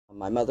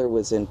My mother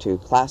was into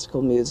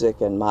classical music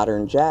and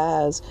modern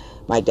jazz.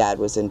 My dad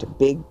was into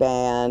big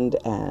band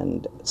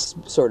and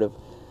sort of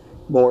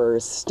more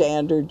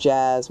standard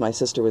jazz. My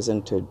sister was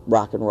into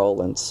rock and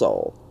roll and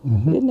soul.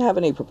 We didn't have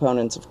any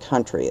proponents of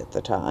country at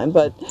the time,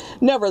 but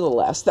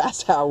nevertheless,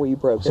 that's how we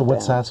broke it So down.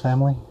 what size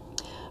family?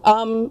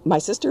 My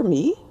sister,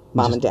 me,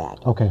 mom, and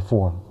dad. Okay,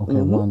 four. Okay,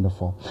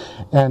 wonderful.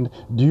 And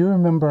do you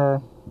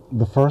remember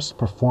the first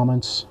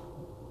performance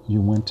you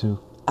went to?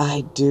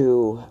 I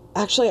do.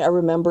 Actually, I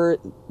remember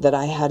that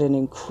I had an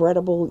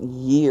incredible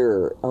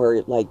year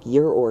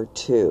or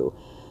two.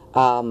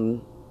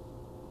 My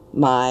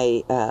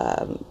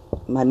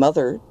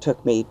mother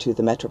took me to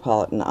the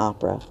Metropolitan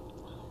Opera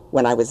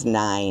when I was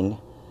 9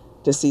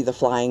 to see The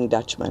Flying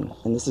Dutchman,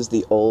 and this is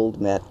the old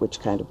Met,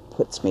 which kind of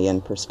puts me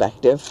in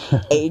perspective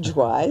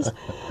age-wise.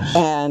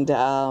 And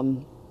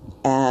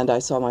I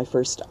saw my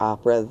first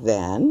opera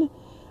then.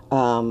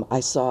 I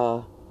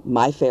saw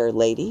My Fair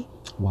Lady.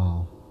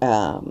 Wow.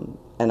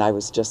 And I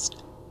was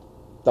just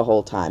the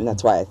whole time.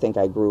 That's why I think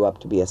I grew up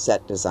to be a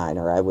set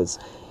designer. I was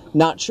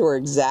not sure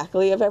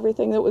exactly of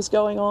everything that was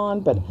going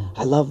on, but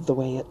I loved the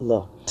way it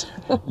looked.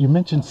 You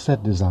mentioned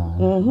set design.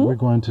 We're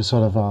going to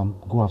sort of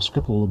go off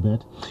script a little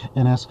bit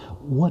and ask,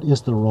 what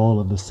is the role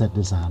of the set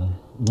designer?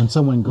 When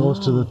someone goes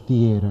to the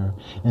theater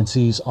and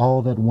sees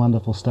all that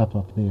wonderful stuff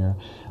up there,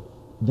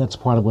 that's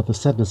part of what the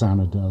set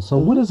designer does. So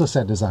what is a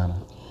set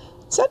designer?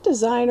 Set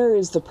designer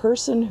is the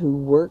person who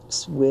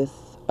works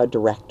with a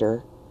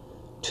director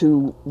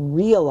to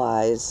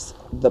realize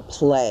the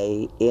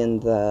play in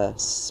the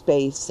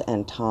space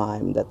and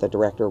time that the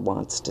director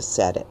wants to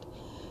set it.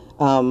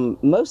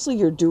 Mostly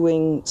you're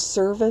doing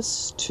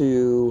service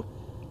to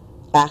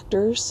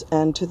actors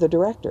and to the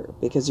director,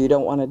 because you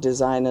don't want to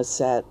design a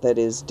set that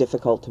is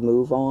difficult to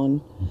move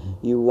on.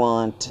 You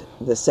want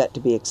the set to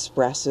be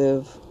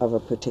expressive of a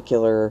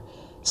particular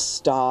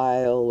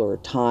style or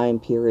time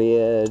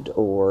period,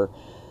 or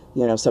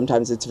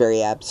sometimes it's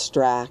very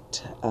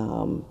abstract.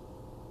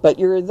 But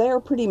you're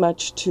there pretty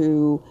much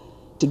to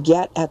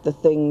get at the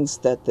things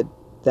that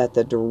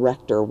the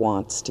director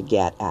wants to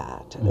get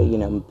at.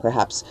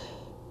 Perhaps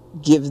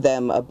give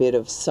them a bit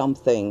of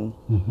something,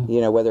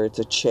 whether it's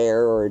a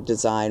chair or a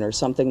design or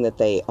something that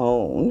they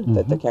own,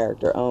 that the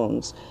character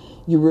owns.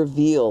 You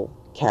reveal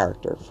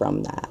character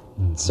from that.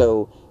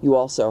 So you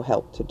also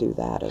help to do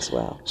that as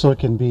well. So it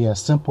can be as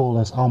simple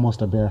as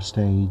almost a bare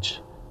stage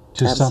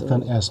to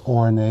something as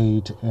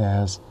ornate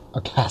as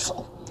a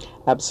castle.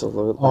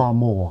 Absolutely. Or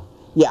more.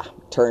 Yeah,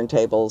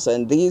 turntables.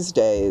 And these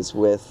days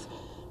with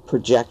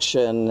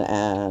projection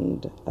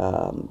and,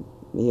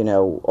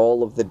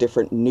 all of the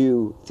different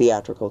new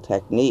theatrical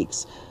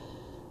techniques,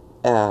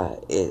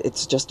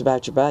 it's just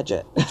about your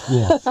budget.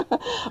 Yes.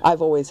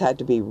 I've always had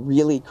to be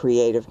really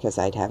creative because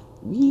I'd have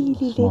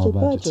really little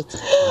budgets.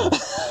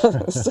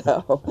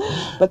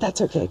 But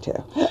that's okay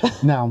too.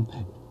 Now,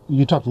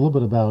 you talked a little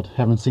bit about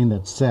having seen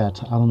that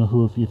set. I don't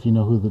know if you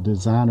know who the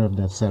designer of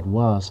that set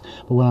was,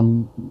 but what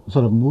I'm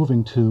sort of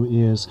moving to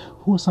is,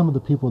 who are some of the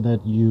people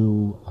that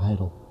you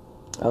idol?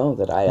 Oh,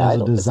 that I idol. idol.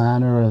 As a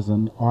designer, as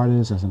an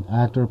artist, as an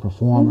actor,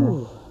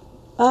 performer?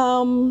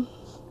 Well,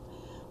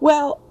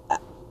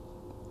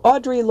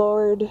 Audre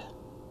Lorde,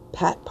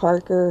 Pat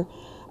Parker.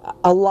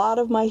 A lot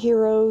of my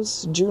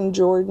heroes, June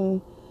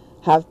Jordan,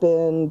 have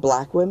been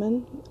black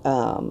women,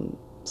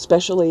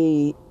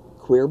 especially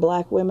queer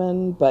black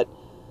women, but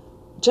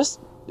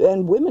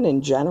and women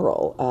in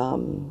general.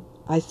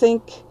 I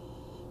think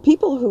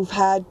people who've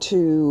had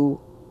to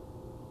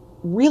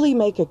really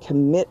make a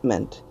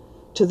commitment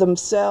to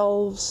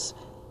themselves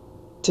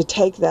to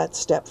take that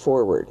step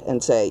forward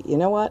and say, you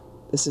know what,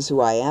 this is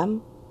who I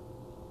am,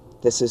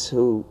 this is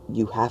who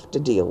you have to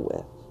deal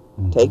with.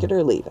 Take it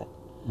or leave it.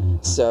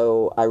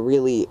 So I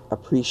really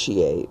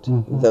appreciate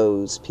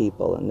those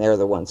people, and they're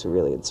the ones who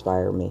really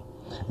inspire me.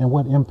 And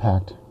what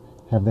impact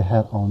have they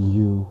had on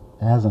you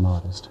as an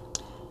artist?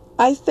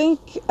 I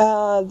think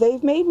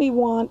they've made me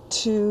want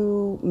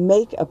to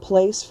make a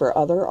place for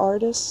other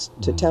artists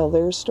to tell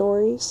their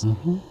stories,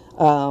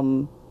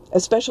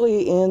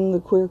 especially in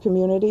the queer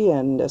community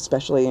and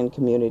especially in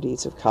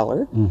communities of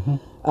color.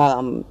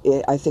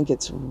 I think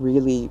it's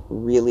really,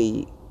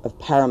 really of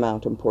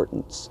paramount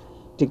importance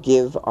to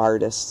give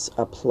artists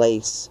a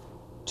place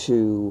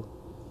to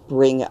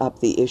bring up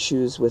the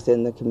issues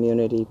within the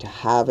community, to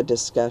have a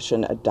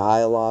discussion, a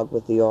dialogue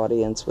with the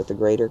audience, with the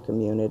greater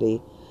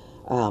community.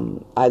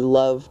 I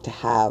love to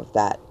have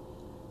that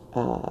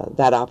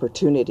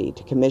opportunity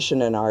to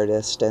commission an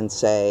artist and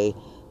say,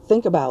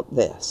 think about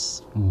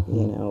this.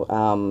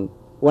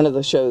 One of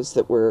the shows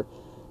that we're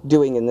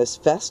doing in this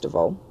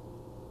festival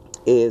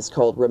is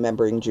called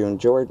Remembering June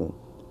Jordan.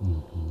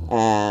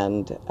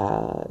 And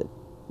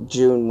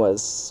June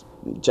was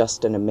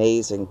just an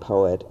amazing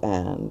poet,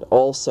 and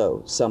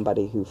also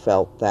somebody who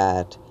felt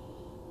that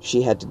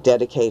she had to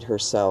dedicate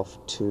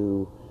herself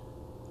to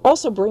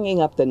also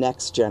bringing up the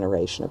next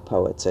generation of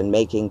poets and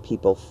making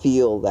people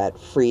feel that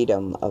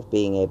freedom of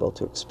being able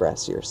to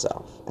express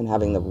yourself and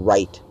having the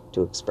right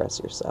to express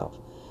yourself.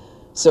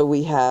 So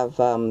we have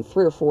 3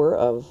 or 4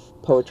 of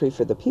Poetry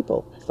for the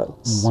People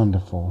folks.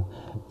 Wonderful.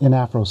 In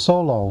Afro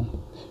Solo,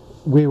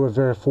 we were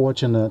very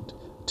fortunate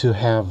to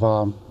have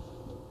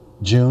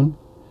June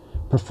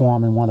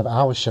perform in one of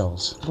our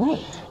shows.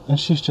 Right. And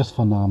she's just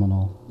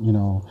phenomenal, you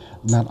know,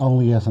 not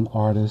only as an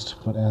artist,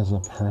 but as a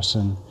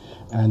person,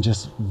 and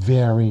just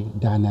very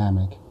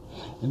dynamic.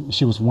 And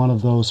she was one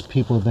of those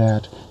people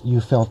that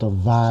you felt a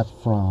vibe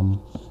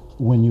from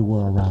when you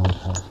were around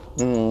her,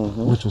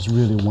 which was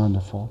really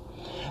wonderful.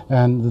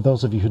 And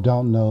those of you who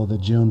don't know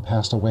that June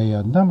passed away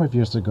a number of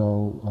years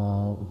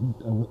ago,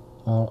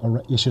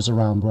 issues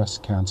around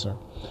breast cancer.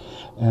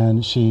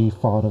 And she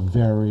fought a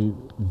very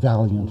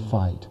valiant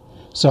fight.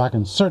 So I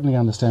can certainly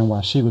understand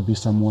why she would be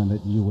someone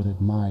that you would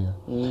admire.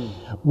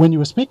 When you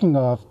were speaking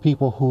of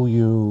people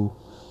who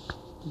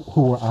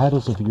were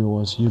idols of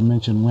yours, you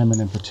mentioned women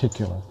in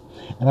particular.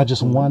 And I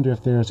just wonder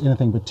if there's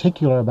anything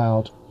particular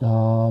about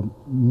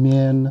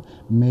men,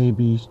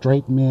 maybe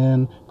straight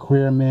men,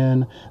 queer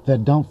men,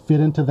 that don't fit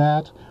into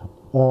that,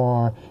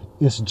 or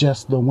it's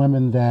just the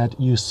women that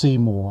you see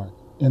more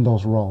in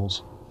those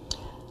roles.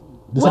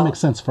 Does that make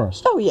sense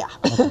first? Oh, yeah.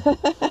 Okay.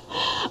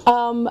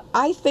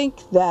 I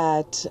think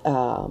that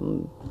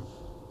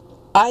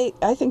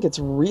I think it's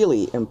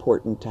really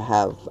important to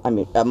have, I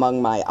mean,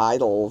 among my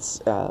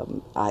idols,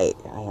 I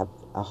have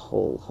a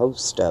whole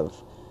host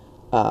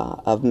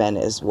of men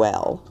as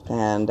well.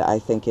 And I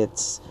think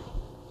it's,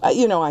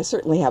 you know, I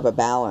certainly have a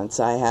balance.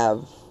 I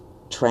have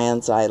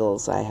trans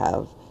idols. I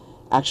have,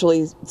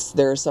 actually,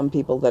 there are some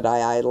people that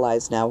I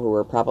idolize now who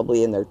are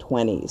probably in their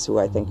 20s who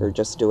I think are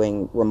just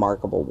doing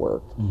remarkable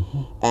work.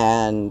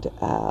 And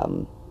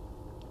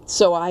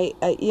so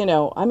you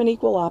know, I'm an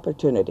equal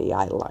opportunity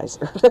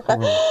idolizer.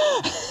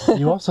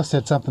 You also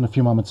said something a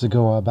few moments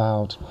ago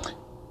about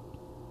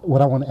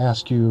what I want to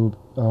ask you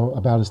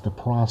about is the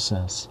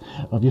process.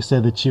 You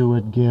said that you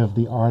would give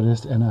the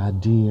artist an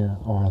idea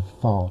or a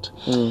thought.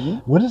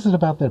 What is it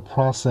about that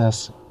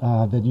process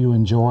that you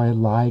enjoy,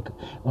 like,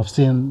 of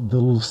seeing the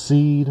little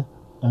seed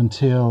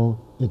until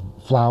it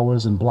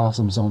flowers and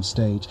blossoms on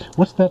stage?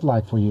 What's that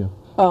like for you?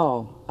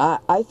 Oh,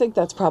 I think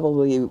that's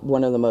probably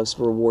one of the most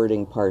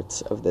rewarding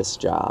parts of this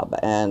job.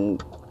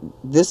 And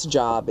this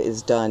job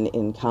is done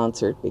in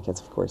concert,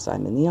 because of course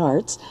I'm in the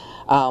arts,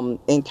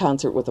 in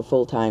concert with a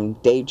full-time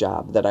day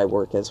job that I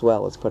work as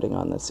well as putting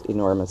on this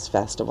enormous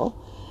festival.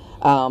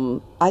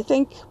 I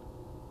think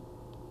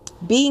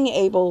being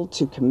able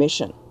to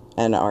commission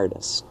an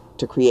artist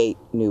to create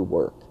new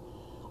work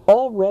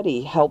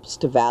already helps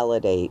to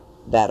validate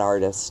that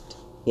artist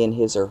in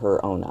his or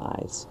her own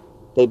eyes.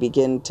 They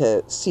begin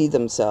to see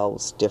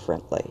themselves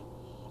differently,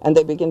 and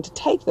they begin to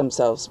take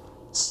themselves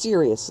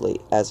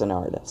seriously as an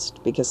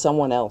artist because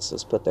someone else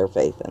has put their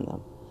faith in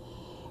them.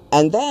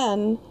 And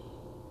then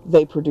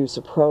they produce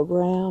a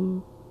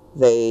program,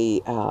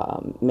 they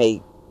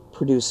may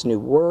produce new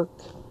work,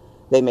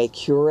 they may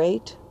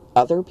curate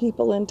other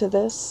people into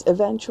this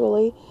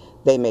eventually,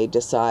 they may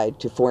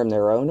decide to form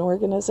their own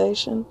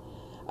organization.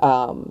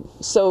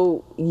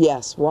 So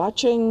yes,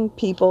 watching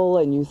people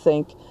and you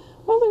think,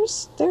 well,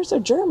 there's a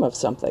germ of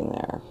something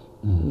there.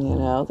 You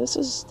know, this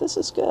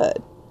is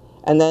good.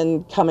 And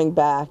then coming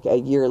back a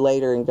year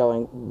later and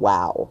going,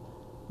 wow,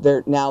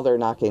 they're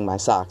knocking my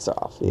socks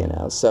off, you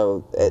know.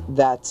 So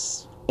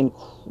that's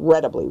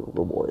incredibly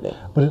rewarding.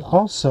 But it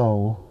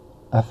also,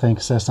 I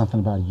think, says something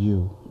about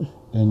you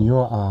and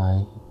your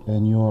eye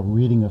and your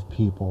reading of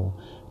people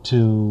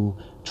to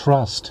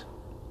trust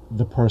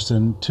the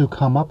person to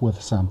come up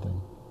with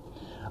something.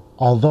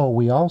 Although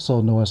we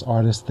also know as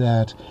artists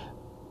that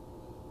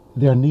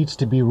there needs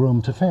to be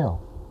room to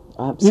fail.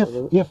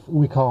 Absolutely. If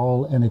we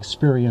call an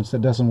experience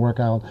that doesn't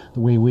work out the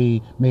way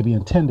we maybe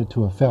intended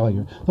to a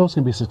failure, those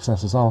can be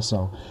successes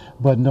also.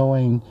 But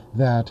knowing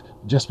that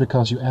just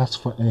because you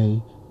ask for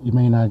A, you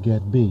may not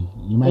get B.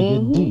 You might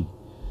get D.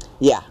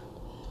 Yeah.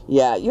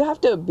 Yeah, you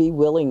have to be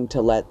willing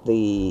to let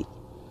the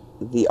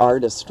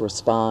artist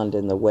respond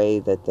in the way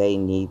that they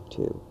need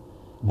to,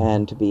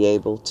 and to be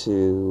able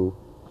to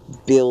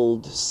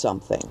build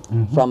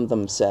something from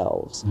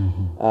themselves.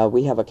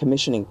 We have a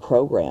commissioning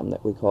program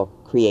that we call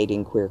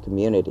Creating Queer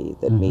Community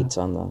that meets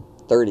on the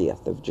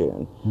 30th of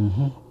June.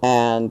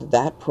 And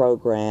that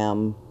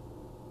program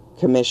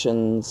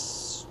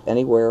commissions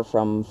anywhere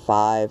from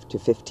 5 to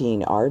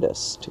 15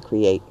 artists to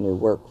create new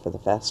work for the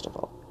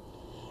festival.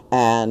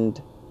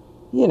 And,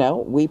 you know,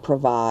 we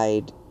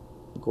provide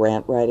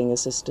grant writing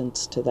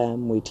assistance to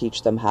them. We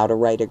teach them how to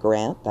write a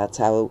grant. That's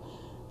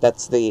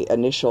the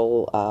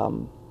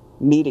initial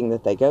meeting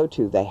that they go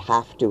to. They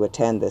have to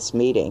attend this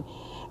meeting,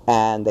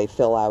 and they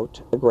fill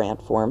out a grant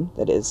form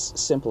that is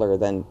simpler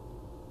than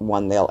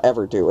one they'll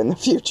ever do in the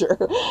future.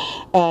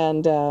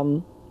 And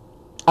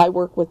I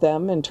work with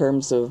them in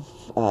terms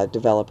of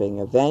developing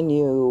a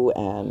venue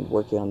and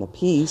working on the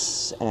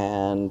piece,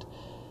 and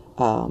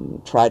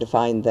try to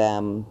find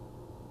them,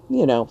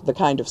 you know, the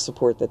kind of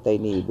support that they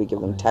need. We give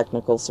them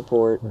technical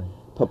support,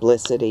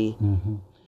 publicity,